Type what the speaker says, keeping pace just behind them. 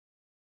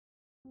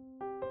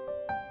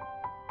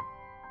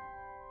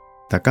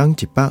逐天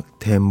一百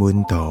天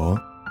文图，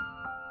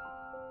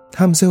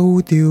探索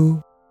宇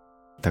宙。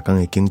逐天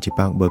会经一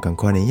百无同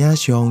款的影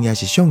像，也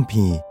是相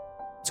片，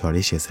带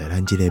你熟悉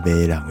咱这个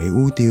迷人的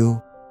宇宙。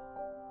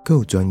更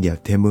有专业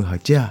天文学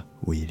者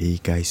为你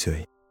解说。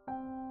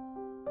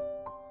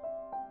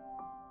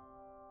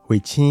卫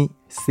星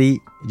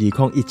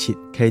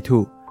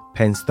C2017K2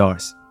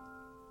 PanSTARRS，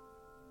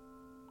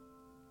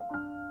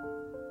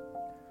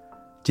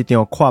 这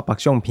张跨北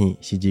相片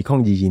是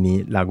2022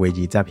年6月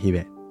20日翕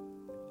的。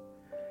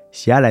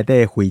时仔内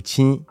底的卫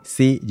星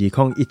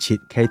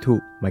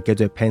C2017K2， 嘛叫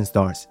做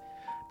PanSTARRS，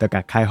 就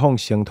甲开放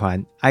星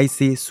团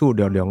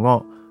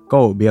IC4605， 还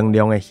有明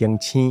亮的星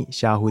星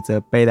相互做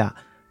比啦，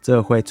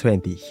做伙出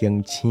现伫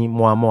星星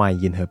满满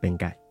的银河边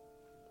界。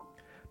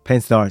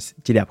PanSTARRS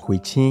这粒卫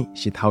星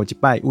是头一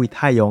摆为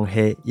太阳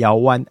系遥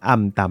远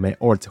暗淡的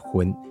Oort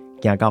云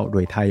行到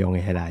类太阳的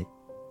迄来。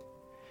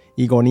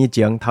伊5年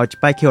前头一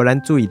摆去互咱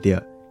注意到，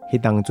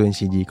迄当阵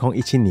是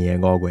2017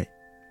年的5月。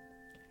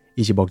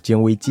伊是目前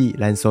为止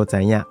咱所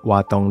知影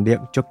活动力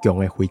足强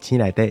的卫星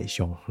内底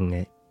上远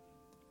的。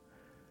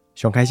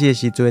上开始的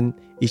时阵，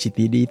伊是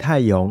伫离太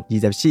阳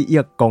24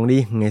亿公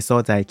里远的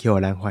所在去互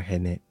咱发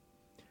现的。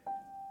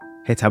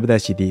迄差不多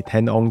是伫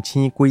天王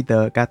星轨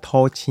道甲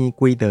土星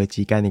轨道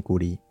之间的距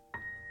离。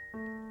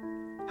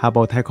哈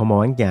勃太空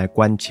望远镜的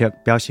观测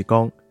表示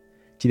讲，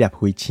这粒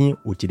卫星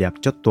有一粒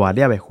足大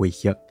粒的彗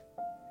星，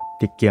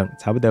直径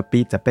差不多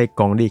比18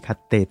公里较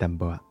短淡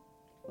薄仔。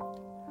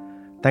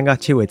等到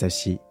7月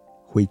14日，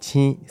卫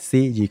星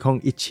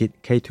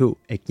C2017K2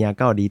 会行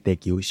到离地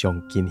球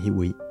上近迄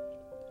位。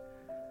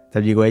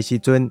12月的时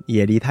阵，伊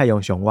会离太阳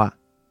上远，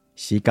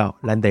时到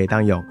咱就会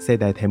当用世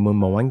代天文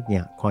望远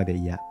镜看到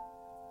伊啊。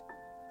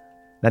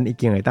咱已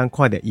经会当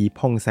看到伊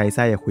碰西西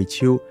的挥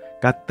手，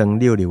甲长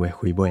溜溜的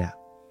挥尾啊。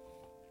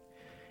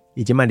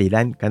伊即摆离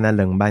咱敢若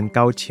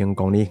29000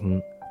公里远，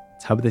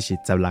差不多是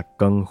16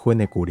公分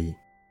的距离。